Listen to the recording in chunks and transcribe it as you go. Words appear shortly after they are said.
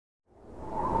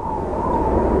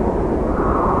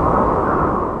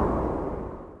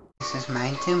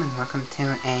YouTube, and welcome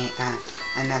to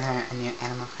another new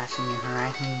Animal Crossing New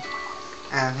Horizons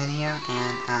video,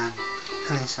 and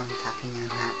who is someone talking in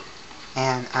that?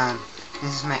 And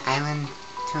this is my island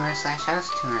tour slash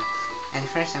house tour. And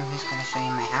first, I'm just gonna show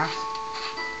you my house.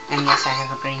 And yes, I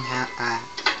have a green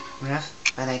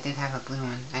roof, but I did have a blue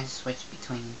one. I just switched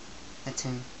between the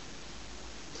two.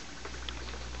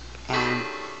 And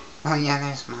oh yeah,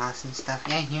 there's moss and stuff.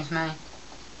 Yeah, here's my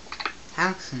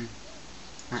house and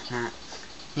whatnot.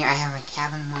 Here I have a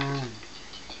cabin wall, and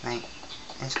like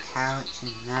this couch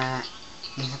and that,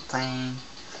 music playing,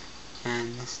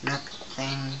 and this nook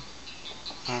thing,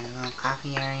 and a little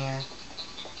coffee area,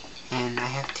 and I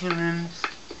have 2 rooms,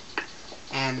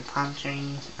 and palm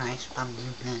trees. Oh, I should probably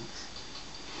move this.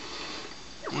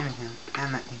 There we go,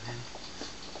 that might be better.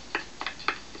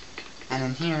 And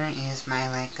then here is my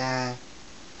like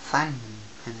fun room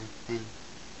kind of thing.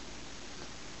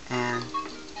 And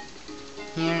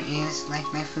here is like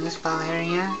my foosball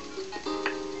area,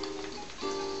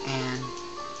 and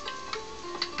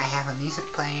I have a music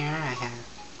player.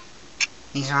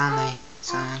 These are all my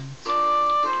songs,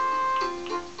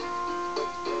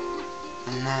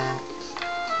 and that,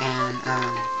 and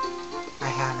I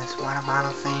have this water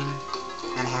bottle thing,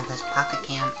 and I have this pocket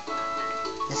camp,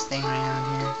 this thing right over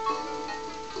here.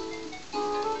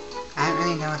 I don't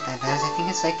really know what that does. I think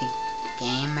it's like a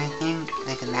game,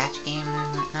 like a match game or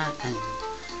whatnot.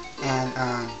 And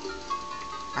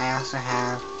I also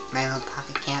have my little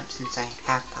pocket camp, since I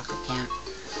have pocket camp,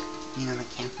 you know, the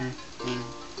camper thing.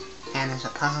 And there's a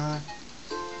puzzle,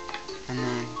 and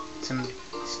then some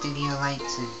studio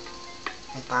lights and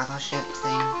a bottle ship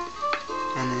thing,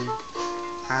 and then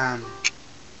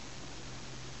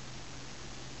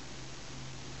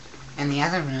and the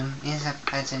other room is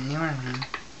a newer room.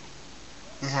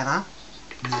 Is that all?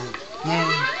 No.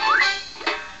 Yay!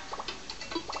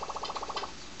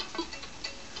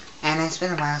 And it's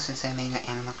been a while since I made an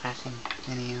Animal Crossing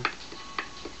video.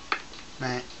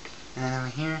 But, and then over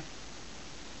here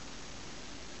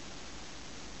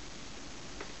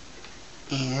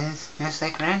is just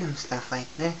like random stuff like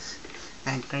this.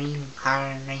 That green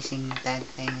car racing that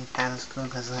thing. I thought was cool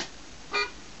because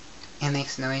it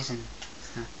makes noise and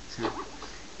stuff. So.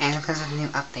 And because of the new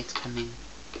updates coming.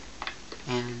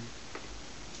 And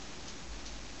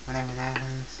whatever that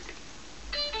is.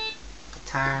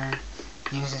 Guitar.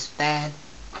 Here's this bed.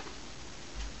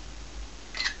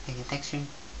 Take a picture.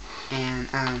 And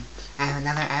I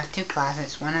have 2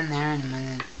 closets, one in there and one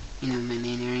in, you know, my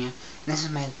main area. This is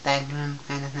my bedroom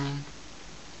kind of thing.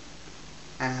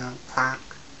 A little clock.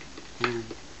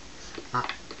 And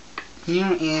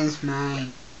here is my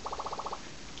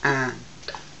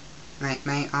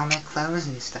like all my clothes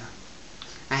and stuff.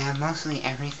 I have mostly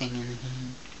everything in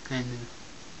here, kind of,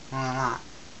 well, a lot.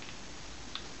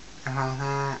 I have all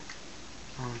that,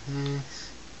 all this,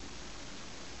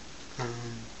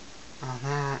 all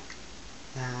that,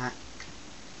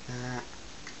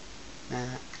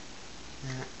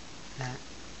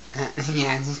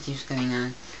 yeah, it just keeps going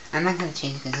on. I'm not gonna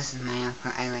change because this is my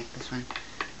outfit. I like this one.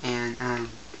 And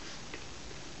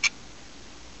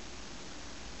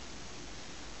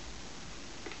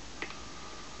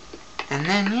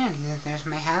then yeah, there's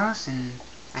my house, and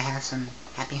I have some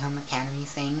Happy Home Academy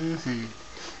things, and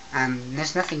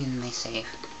there's nothing in my safe.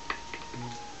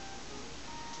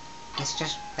 It's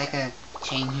just like a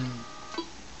changing.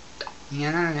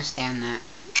 You don't understand that.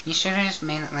 You should have just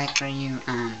made it like where you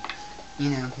you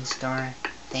know, can store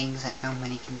things that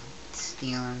nobody can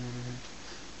steal.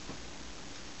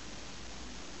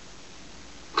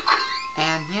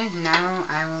 And yeah, now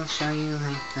I will show you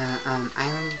like the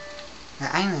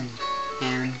island.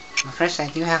 And well, first I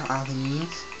do have all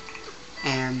these,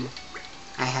 and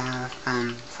I have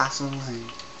fossils,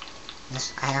 and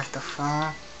this. I have the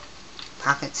full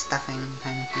pocket stuffing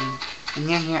kind of thing. And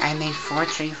yeah, here I made 4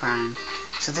 tree farms.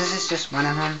 So this is just one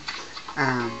of them.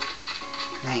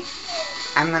 Like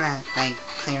I'm gonna like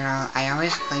clear all. I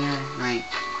always clear, like,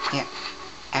 get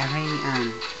every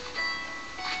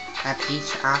a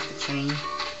peach off the tree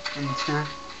and stuff.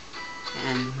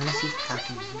 And what is he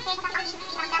talking about?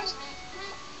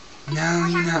 No,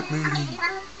 you're not moving.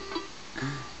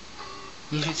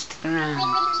 You should stick around.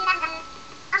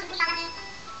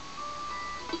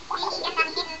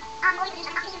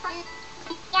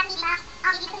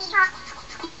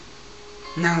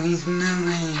 No, he's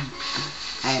moving.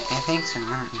 I think so. I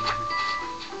don't remember.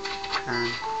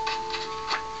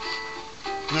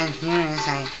 Yeah, here is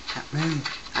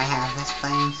I have this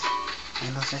place,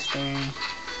 Little Sister,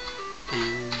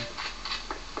 and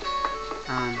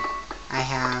I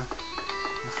have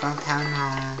the full town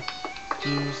hall.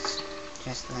 Here's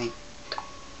just like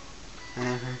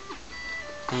whatever.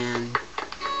 and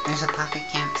there's a pocket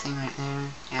camp thing right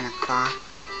there, and a clock,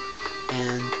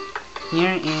 and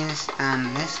here is,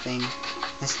 this thing,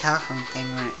 this telephone thing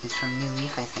where it's from New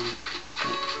Leaf, I think.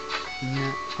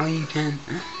 Yeah. Oh, you can.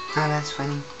 Oh, that's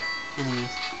funny. Anyways,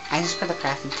 I just put the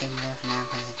crafting table there for now,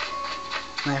 because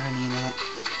whoever needed it.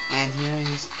 And here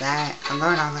is that. I'll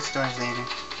go in all the stores later.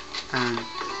 And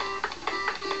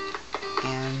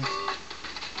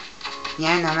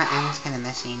yeah, no, my island's kind of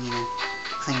messy. I need to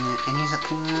clean it. And here's a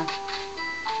pool.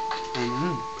 And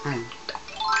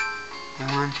I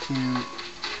want to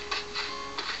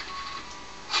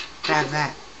grab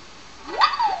that.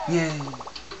 Yay!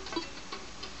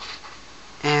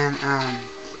 And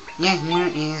yeah, here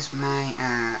is my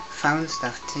phone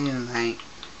stuff too, like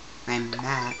my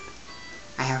map.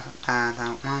 I have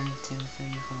about 1, 2, 3,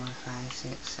 4, 5,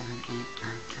 6, 7, 8,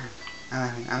 9,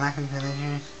 10, 11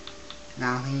 villagers, and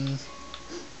all these,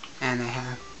 and I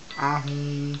have all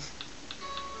these,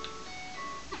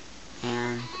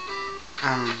 and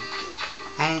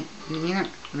you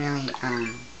don't really,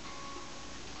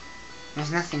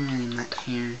 there's nothing really much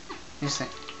here, just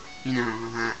like, you know, a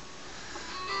lot.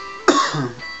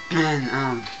 And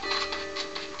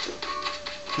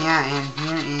yeah, and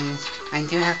here is, I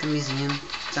do have the museum,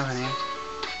 it's over there,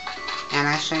 and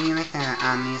I'll show you like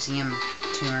a museum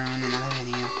tour in another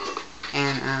video,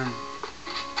 and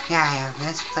yeah, I have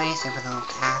this place, I have a little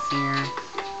path here,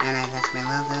 and that's my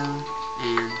logo,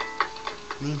 and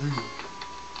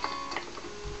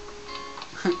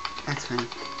that's funny.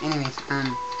 Anyways,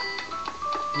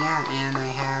 yeah, and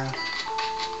I have,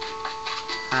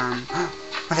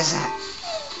 what is that?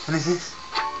 What is this?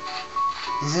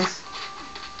 Is this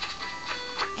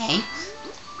eggs?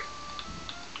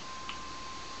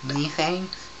 Leaf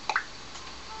eggs?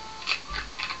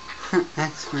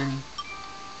 That's funny.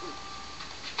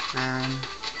 I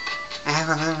have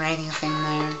a little radio thing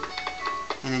there,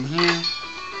 and then here,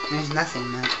 there's nothing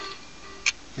much.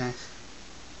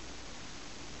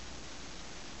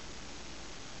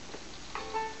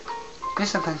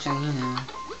 Just a bunch of, you know,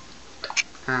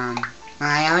 well,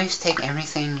 I always take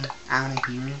everything out of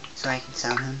here so I can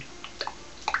sell them.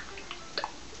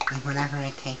 Like, whatever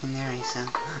I take in there, I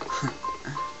sell.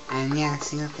 And yeah,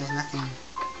 see, look, there's nothing.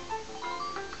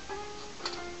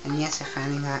 And yes, I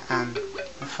finally got,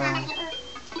 the phone.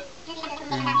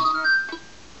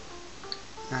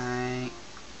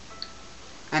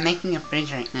 I'm making a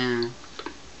bridge right now.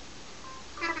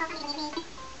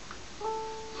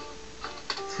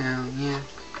 So, yeah.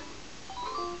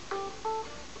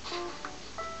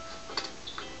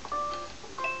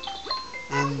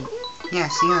 And, yeah,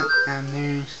 see, look,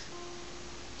 there's...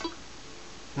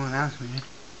 Well, that was weird.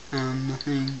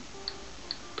 Nothing.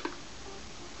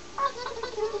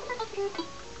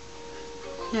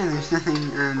 Yeah, there's nothing,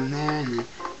 there,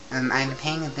 and, I'm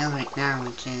paying a bill right now,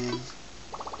 which is...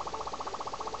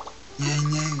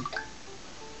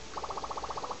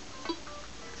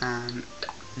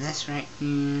 This right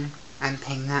here, I'm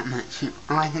paying that much.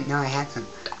 Oh, I didn't know I had some.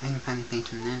 I can finally pay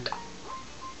some now.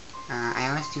 I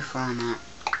always do full amount.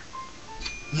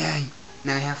 Yay!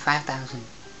 Now I have 5,000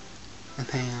 to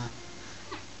pay off.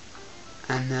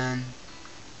 And then,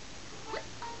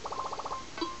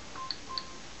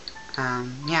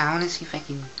 yeah, I want to see if I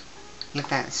can get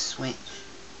that Switch.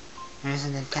 There's a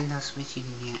Nintendo Switch you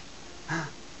can get.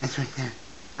 It's right there.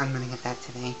 I'm gonna get that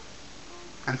today.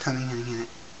 I'm totally gonna get it.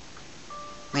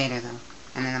 Later though.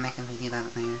 And then I'll make a video about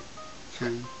it later.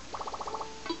 Showing you.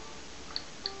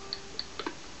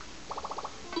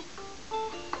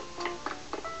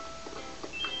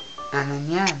 And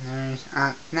then yeah, there's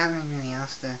not really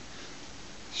else to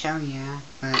show you,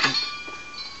 but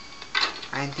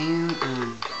I do,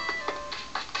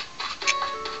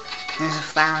 there's a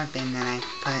flower bin that I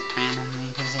put randomly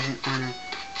because I didn't wanna,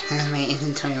 because my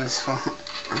inventory was full.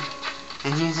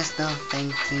 And here's this little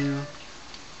thing too,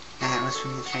 that was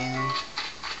from the trailer,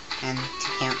 and 2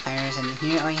 campfires, and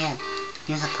here, oh yeah,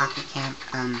 here's a pocket camp,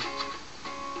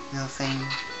 little thing,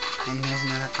 and here's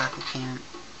another pocket camp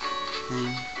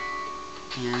thing,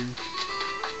 and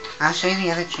I'll show you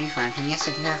the other tree farms, and yes,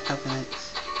 I do have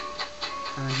coconuts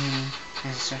over here.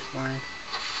 There's a surfboard,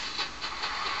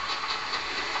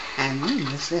 and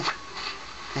what's this?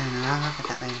 I don't know, I'll look at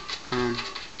that later.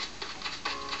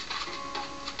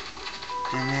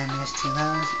 And then there's 2 of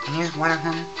those, and here's one of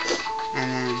them, and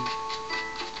then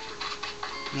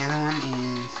the other one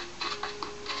is,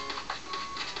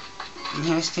 and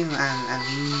here's 2 of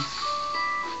these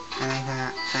that I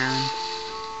got found,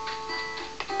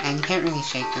 and you can't really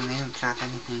shake them, they don't drop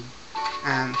anything. Okay, what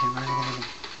am I gonna do?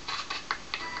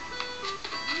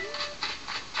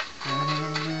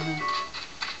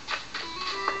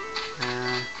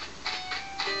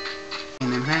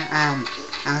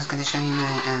 show you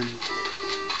my,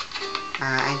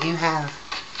 I do have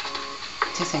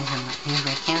two things on it. Here's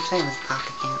my campsite with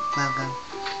Pocket Camp logo,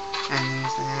 and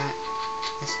there's that,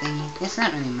 this thingy. It's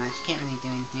not really much, can't really do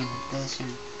anything with this,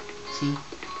 or, see?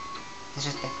 It's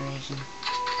just decoration.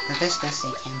 But this does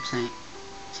say campsite,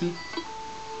 see?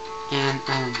 And,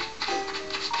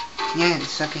 yeah,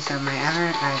 it's okay, so my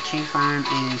other, tree farm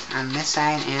is on this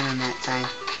side and on that side.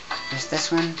 There's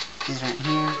this one, is right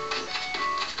here.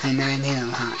 I know I made a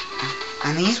lot.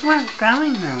 And these weren't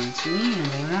growing though, it's weird,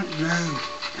 they won't grow.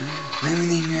 Why would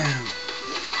they grow?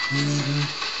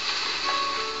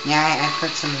 Yeah, I put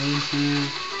some leaves here.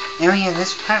 Oh yeah,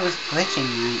 this part was glitching,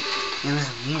 right? It was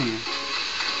weird.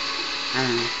 I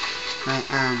don't know. But,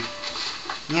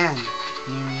 yeah,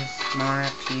 here's more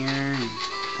up here and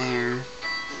there.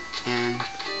 And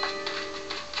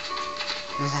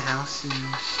there's a house and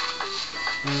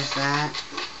there's that.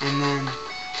 And then,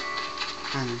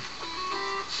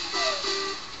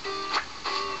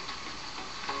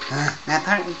 that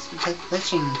part is like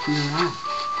glitching really well.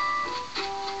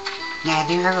 Yeah, I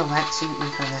do have a wetsuit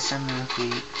for the summer,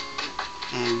 okay.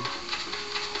 And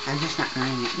I'm just not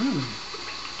wearing it.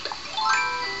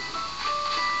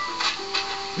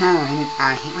 No,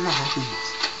 I hate when that happens.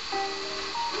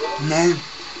 No.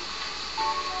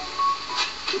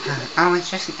 Oh, it's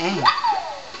just an egg.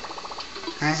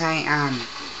 Cause I am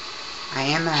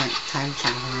a time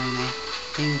traveler and I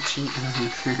do cheat a little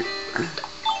bit.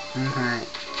 But,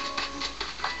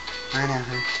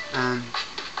 whatever.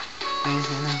 There's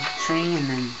another tree and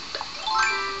then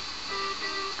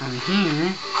over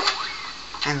here,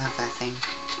 I love that thing.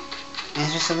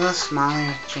 It's just a little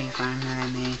smaller tree farm that I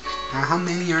made. How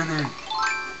many are there?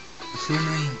 So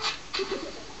annoying.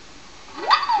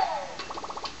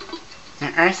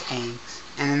 They're earth eggs,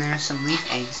 and then there's some leaf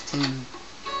eggs too.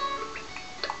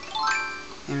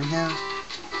 There we go.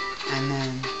 And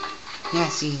then, yeah,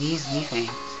 see these leaf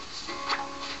eggs.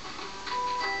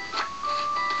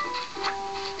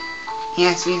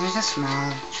 Yeah, see, there's a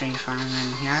small tree farm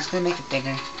in here. I was gonna make it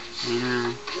bigger later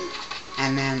on.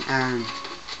 And then,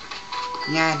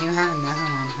 yeah, I do have another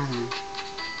one. Hold on.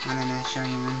 I'm gonna show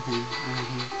you one thing over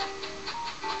here.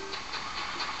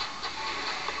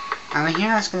 Over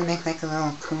here I was gonna make like a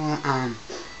little cool,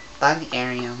 bug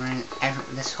area where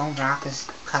this whole rock is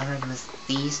covered with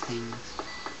these things.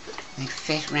 Like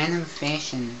fish, random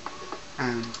fish and,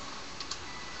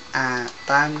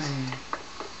 bugs and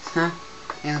stuff.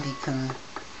 It'll be cool,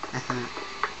 I thought.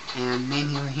 And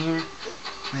maybe over here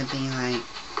would be like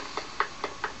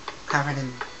covered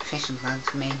in fish and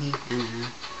bugs, maybe. I don't know.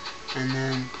 And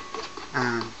then,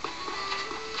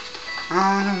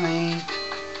 all the way,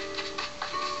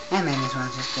 I might as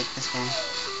well just get this guy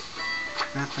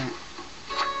real quick.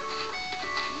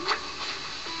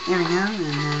 There we go,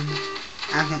 and then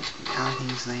I'll get all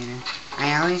these later.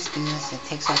 I always do this, it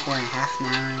takes like, what, half an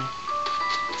hour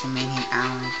to maybe an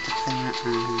hour to clear up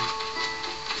my house.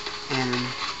 And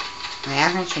my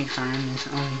other tree farm is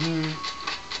over here.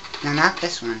 No, not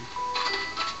this one.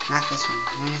 Not this one.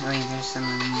 There's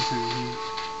some leaves over here.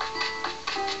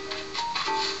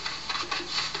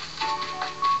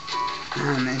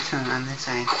 And so on this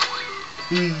side.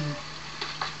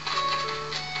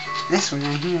 This one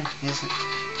right here is,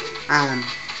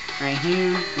 right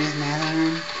here is another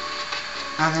one.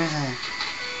 Oh, there's a,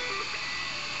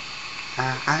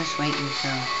 I'll just wait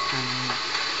until,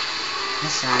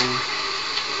 this side.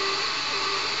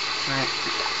 But,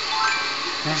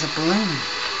 there's a balloon.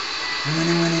 I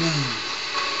wonder what it is.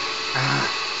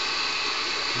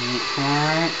 Wait for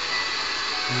it.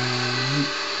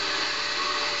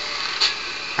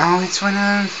 Oh, it's one of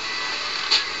those.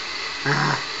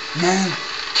 No.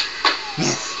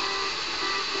 Yes.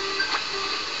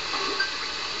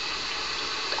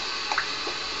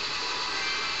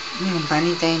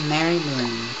 Bunny Day Merry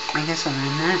Balloon. I guess I'll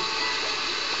learn that.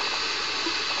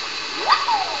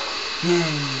 Yay.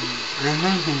 I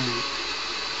learned that.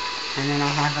 And then I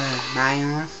have a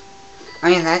miles. Oh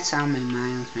yeah, that's all my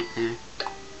miles right there.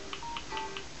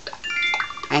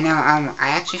 I know, I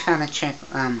actually found a trick,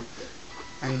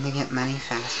 to get money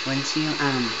fast. Once you,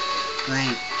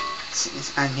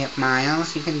 get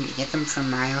miles, you can get them from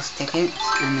miles tickets,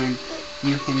 and then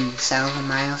you can sell the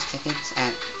miles tickets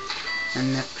at the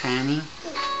Nook Cranny,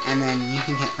 and then you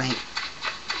can get, like,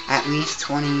 at least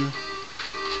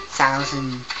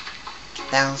 20,000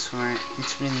 bells for it.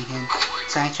 It's really good.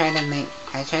 So I try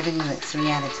to do like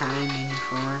 3 at a time, maybe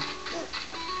 4.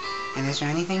 And is there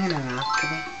anything in the rock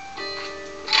today?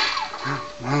 Oh,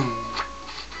 whoa.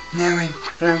 Now I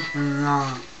broke the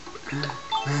rock.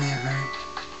 Whatever.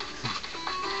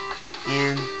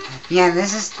 And, yeah,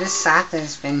 this Sata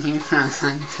has been here for a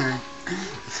long time.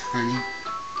 It's funny.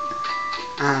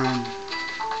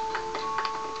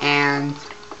 And,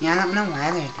 yeah, I don't know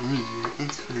why they're doing that.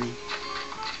 It's funny.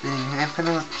 Anyway, I put a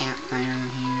little campfire over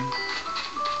here.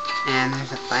 And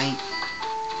there's a bike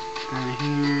over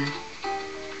here.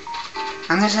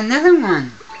 And there's another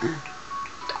one!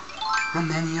 How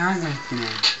many are there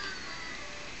today?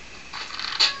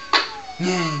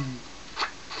 Yay!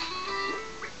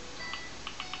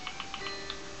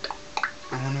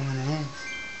 I wonder what it is.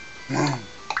 Whoa!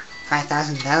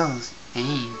 5,000 bells.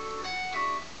 Dang.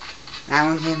 That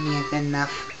will give me a good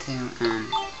enough to,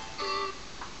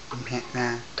 get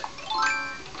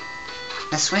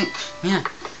the Switch. Yeah.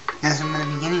 That's what I'm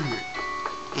gonna be getting that.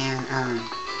 And,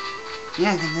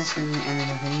 yeah, I think this is the end of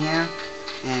the video.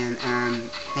 And,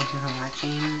 thank you for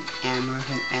watching. And more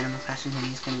Animal Crossing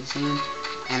videos coming soon.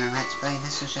 And a Let's Play.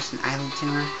 This was just an island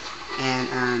tour.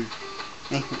 And,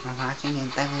 thank you for watching.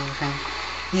 And bye, little friend.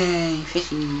 Yay,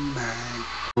 fishing.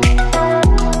 Bye.